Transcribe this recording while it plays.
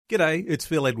G'day, it's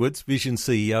Phil Edwards, Vision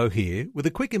CEO here, with a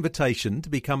quick invitation to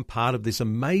become part of this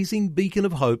amazing beacon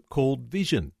of hope called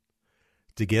Vision.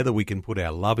 Together we can put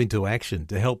our love into action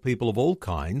to help people of all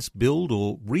kinds build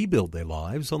or rebuild their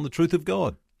lives on the truth of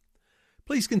God.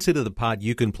 Please consider the part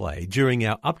you can play during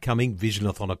our upcoming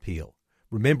Visionathon appeal,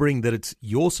 remembering that it's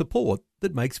your support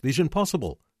that makes Vision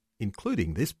possible,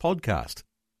 including this podcast.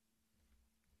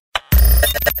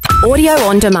 Audio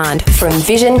on demand from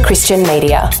Vision Christian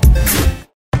Media.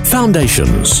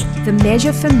 Foundations. The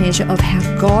measure for measure of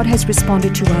how God has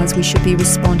responded to us, we should be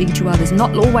responding to others.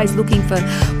 Not always looking for,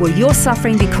 well, you're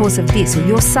suffering because of this, or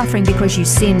you're suffering because you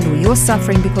sinned, or you're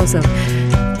suffering because of...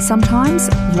 Sometimes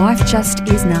life just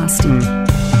is nasty.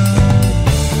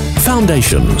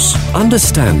 Foundations.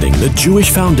 Understanding the Jewish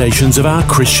foundations of our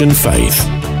Christian faith.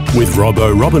 With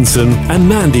Robbo Robinson and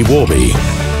Mandy Warby.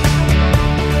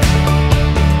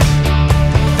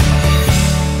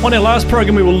 On our last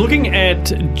program, we were looking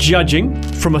at judging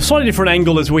from a slightly different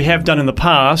angle as we have done in the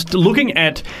past, looking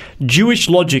at Jewish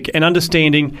logic and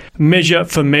understanding measure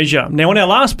for measure. Now, on our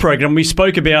last program, we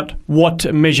spoke about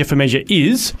what measure for measure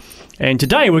is, and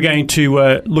today we're going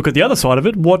to look at the other side of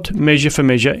it, what measure for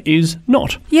measure is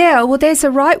not. Yeah, well, there's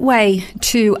a right way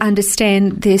to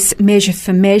understand this measure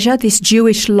for measure, this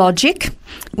Jewish logic,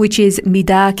 which is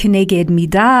midah keneged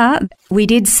midah. We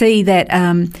did see that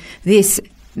this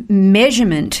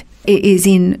measurement is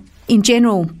in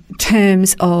general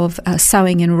terms of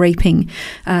sowing and reaping.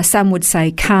 Some would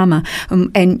say karma.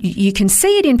 And you can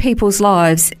see it in people's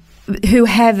lives who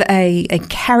have a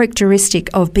characteristic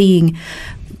of being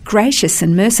gracious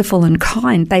and merciful and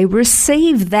kind. They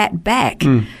receive that back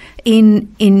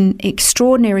in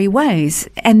extraordinary ways.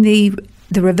 And the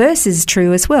reverse is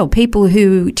true as well. People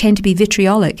who tend to be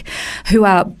vitriolic, who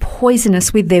are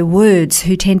poisonous with their words,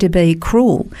 who tend to be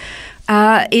cruel,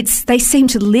 they seem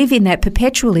to live in that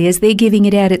perpetually. As they're giving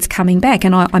it out, it's coming back.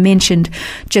 And I mentioned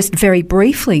just very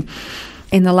briefly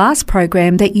in the last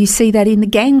program that you see that in the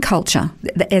gang culture.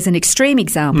 As an extreme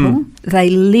example, they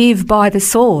live by the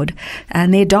sword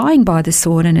and they're dying by the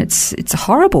sword, and it's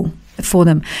horrible for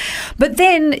them. But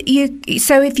then,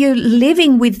 so if you're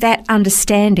living with that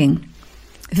understanding,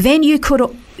 then you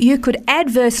could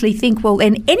adversely think, well,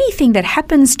 and anything that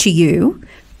happens to you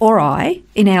or I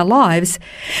in our lives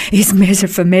is measure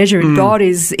for measure, and God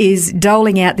is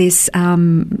doling out this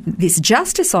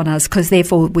justice on us because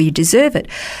therefore we deserve it.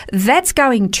 That's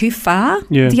going too far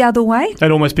the other way.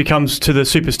 It almost becomes to the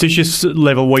superstitious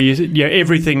level where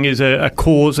everything is a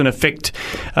cause and effect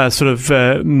sort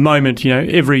of moment.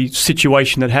 Every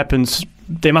situation that happens,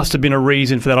 there must have been a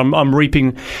reason for that. I'm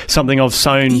reaping something I've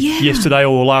sown yesterday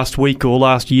or last week or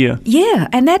last year. Yeah,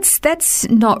 and that's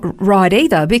not right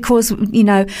either, because,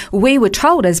 we were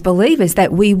told as believers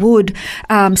that we would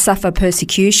suffer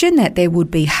persecution, that there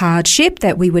would be hardship,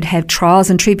 that we would have trials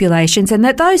and tribulations, and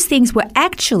that those things were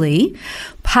actually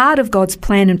part of God's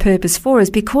plan and purpose for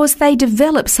us because they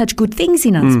develop such good things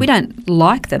in us. We don't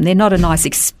like them. They're not a nice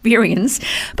experience,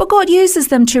 but God uses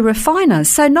them to refine us.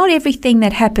 So not everything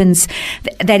that happens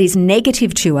that is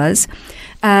negative to us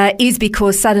is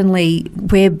because suddenly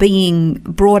we're being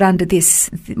brought under this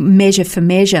measure for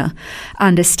measure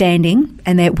understanding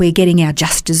and that we're getting our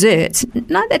just desserts.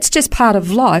 No, that's just part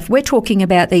of life. We're talking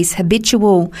about these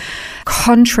habitual,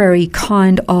 contrary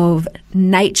kind of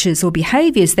natures or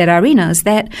behaviours that are in us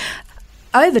that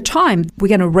over time we're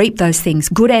going to reap those things,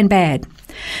 good and bad.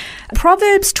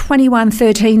 Proverbs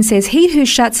 21:13 says, "He who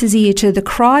shuts his ear to the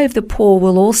cry of the poor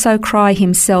will also cry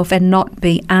himself and not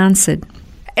be answered."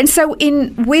 And so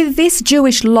with this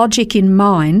Jewish logic in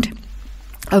mind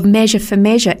of measure for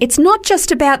measure, it's not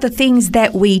just about the things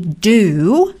that we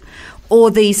do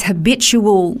or these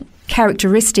habitual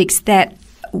characteristics that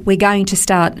we're going to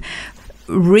start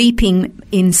reaping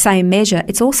in same measure.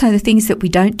 It's also the things that we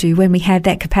don't do when we have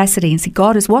that capacity and see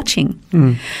God is watching.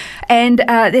 And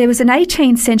there was an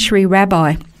 18th century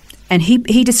rabbi, and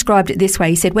he described it this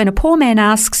way. He said, when a poor man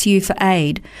asks you for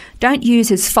aid, don't use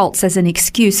his faults as an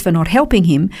excuse for not helping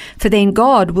him, for then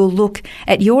God will look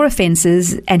at your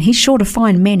offences and he's sure to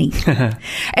find many.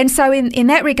 And so in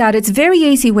that regard, it's very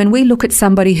easy when we look at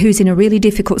somebody who's in a really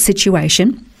difficult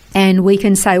situation and we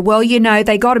can say, well,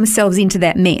 they got themselves into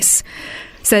that mess.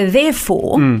 So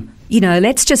therefore,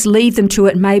 let's just leave them to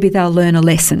it and maybe they'll learn a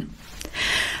lesson.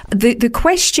 The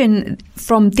question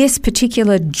from this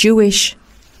particular Jewish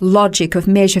logic of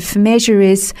measure for measure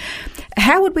is,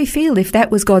 how would we feel if that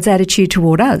was God's attitude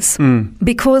toward us?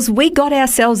 Because we got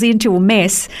ourselves into a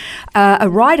mess, a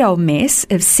right old mess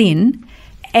of sin,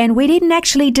 and we didn't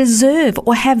actually deserve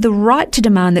or have the right to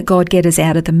demand that God get us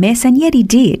out of the mess, and yet he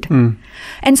did.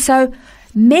 And so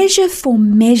measure for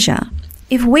measure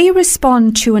if we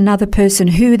respond to another person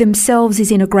who themselves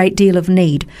is in a great deal of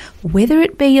need, whether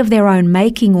it be of their own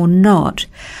making or not,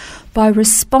 by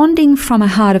responding from a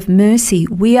heart of mercy,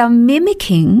 we are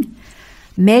mimicking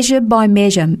measure by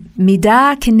measure,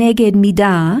 midah keneged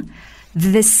midah,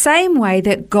 the same way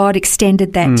that God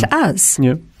extended that to us.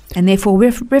 Yep. And therefore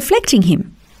we're reflecting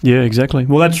him. Yeah, exactly.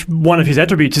 Well, that's one of his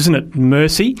attributes, isn't it?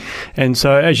 Mercy. And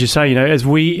so, as you say, as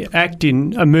we act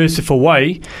in a merciful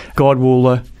way, God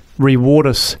will reward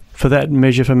us for that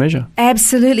measure for measure.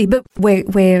 Absolutely. But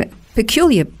we're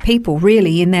peculiar people,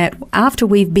 really, in that after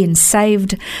we've been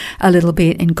saved a little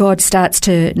bit and God starts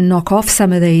to knock off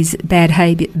some of these bad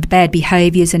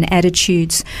behaviours and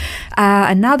attitudes,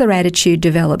 another attitude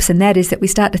develops, and that is that we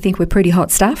start to think we're pretty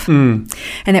hot stuff and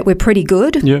that we're pretty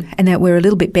good and that we're a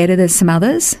little bit better than some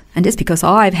others. And just because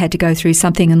I've had to go through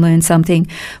something and learn something,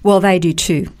 well, they do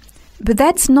too. But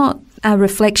that's not a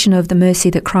reflection of the mercy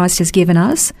that Christ has given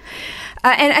us.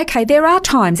 There are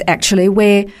times actually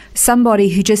where somebody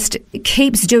who just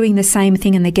keeps doing the same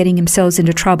thing and they're getting themselves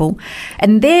into trouble.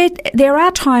 And there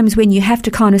are times when you have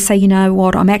to kind of say, you know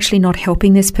what, I'm actually not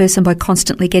helping this person by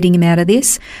constantly getting him out of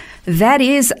this. That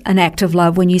is an act of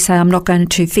love when you say, I'm not going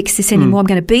to fix this anymore. I'm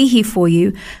going to be here for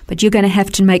you, but you're going to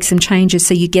have to make some changes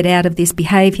so you get out of this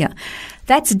behaviour.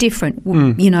 That's different.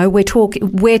 You know, we're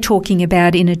talking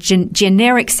about in a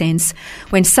generic sense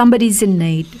when somebody's in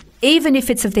need, even if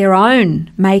it's of their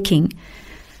own making,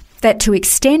 that to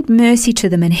extend mercy to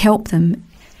them and help them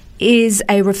is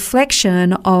a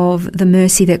reflection of the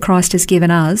mercy that Christ has given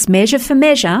us, measure for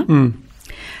measure,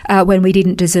 when we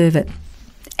didn't deserve it.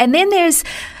 And then there's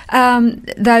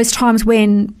those times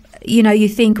when, you know, you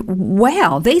think,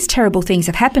 wow, these terrible things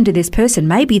have happened to this person.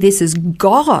 Maybe this is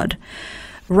God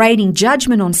raining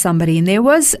judgment on somebody. And there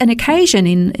was an occasion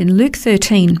in Luke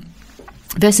 13,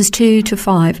 verses 2 to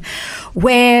 5,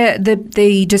 where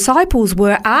the disciples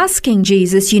were asking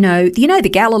Jesus, you know the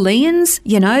Galileans,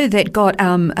 that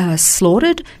got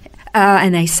slaughtered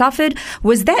and they suffered.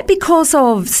 Was that because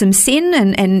of some sin?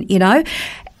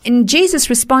 And Jesus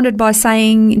responded by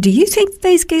saying, do you think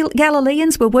these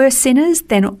Galileans were worse sinners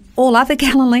than all other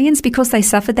Galileans because they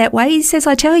suffered that way? He says,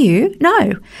 I tell you,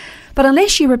 no. But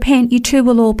unless you repent, you too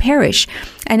will all perish.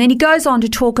 And then he goes on to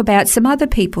talk about some other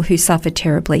people who suffered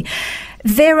terribly.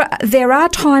 There are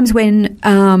times when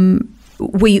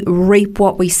we reap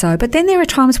what we sow, but then there are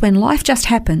times when life just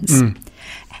happens.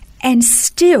 And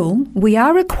still, we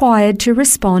are required to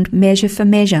respond measure for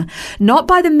measure, not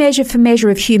by the measure for measure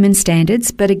of human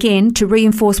standards, but again, to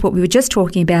reinforce what we were just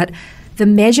talking about, the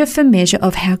measure for measure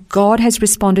of how God has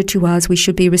responded to us, we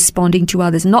should be responding to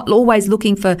others, not always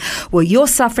looking for, well, you're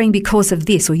suffering because of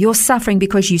this, or you're suffering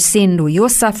because you sinned, or you're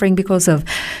suffering because of...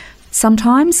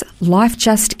 Sometimes life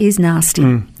just is nasty.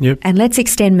 And let's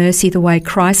extend mercy the way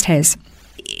Christ has.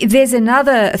 There's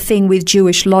another thing with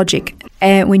Jewish logic.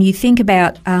 When you think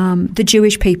about the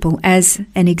Jewish people as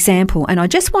an example, and I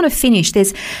just want to finish,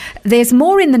 there's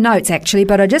more in the notes actually,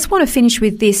 but I just want to finish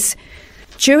with this.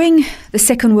 During the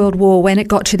Second World War, when it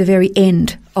got to the very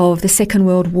end of the Second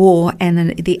World War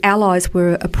and the Allies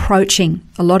were approaching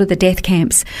a lot of the death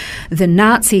camps, the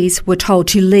Nazis were told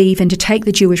to leave and to take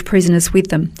the Jewish prisoners with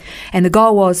them. And the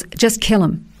goal was just kill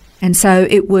them. And so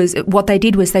what they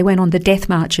did was they went on the death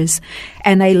marches,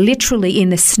 and they literally, in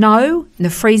the snow, in the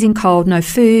freezing cold, no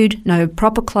food, no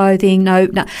proper clothing, no,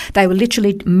 they were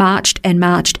literally marched and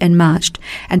marched and marched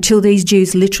until these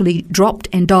Jews literally dropped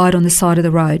and died on the side of the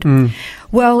road.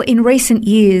 Well, in recent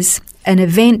years, an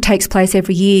event takes place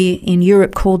every year in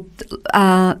Europe called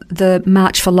the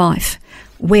March for Life,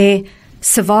 where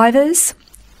survivors,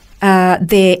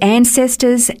 their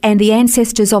ancestors and the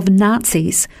ancestors of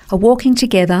Nazis are walking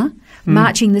together,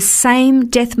 marching the same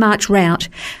death march route,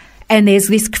 and there's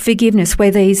this forgiveness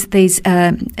where these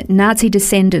Nazi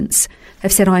descendants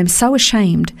have said, I am so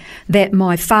ashamed that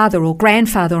my father or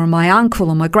grandfather or my uncle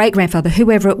or my great-grandfather,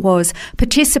 whoever it was,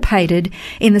 participated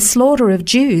in the slaughter of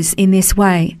Jews in this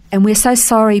way, and we're so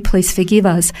sorry, please forgive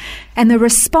us. And the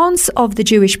response of the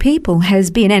Jewish people has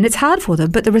been, and it's hard for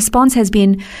them, but the response has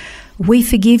been, we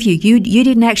forgive you. You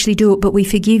didn't actually do it, but we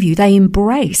forgive you. They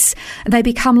embrace. They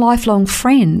become lifelong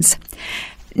friends.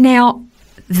 Now,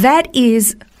 that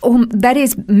is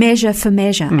measure for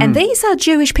measure. And these are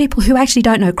Jewish people who actually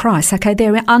don't know Christ. Okay,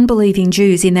 they're unbelieving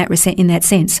Jews in that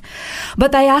sense.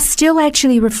 But they are still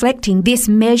actually reflecting this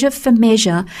measure for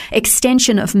measure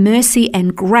extension of mercy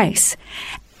and grace.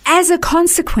 As a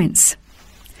consequence,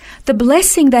 the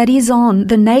blessing that is on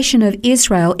the nation of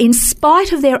Israel, in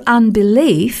spite of their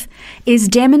unbelief, is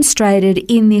demonstrated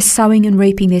in this sowing and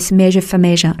reaping, this measure for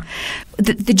measure.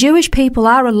 The Jewish people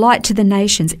are a light to the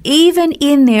nations, even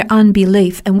in their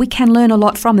unbelief, and we can learn a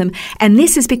lot from them. And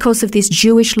this is because of this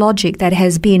Jewish logic that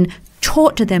has been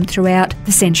taught to them throughout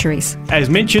the centuries. As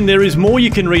mentioned, there is more you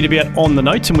can read about on the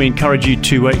notes, and we encourage you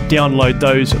to download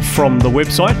those from the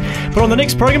website. But on the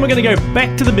next program, we're going to go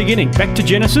back to the beginning, back to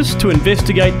Genesis, to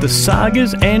investigate the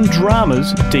sagas and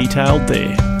dramas detailed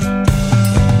there.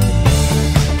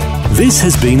 This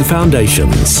has been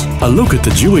Foundations, a look at the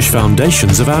Jewish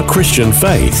foundations of our Christian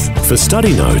faith. For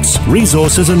study notes,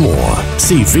 resources and more,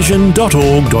 see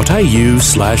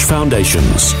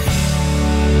vision.org.au/foundations.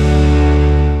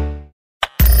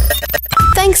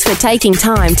 Thanks for taking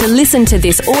time to listen to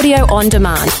this audio on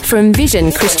demand from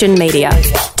Vision Christian Media.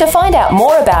 To find out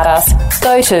more about us,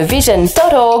 go to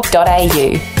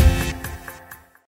vision.org.au.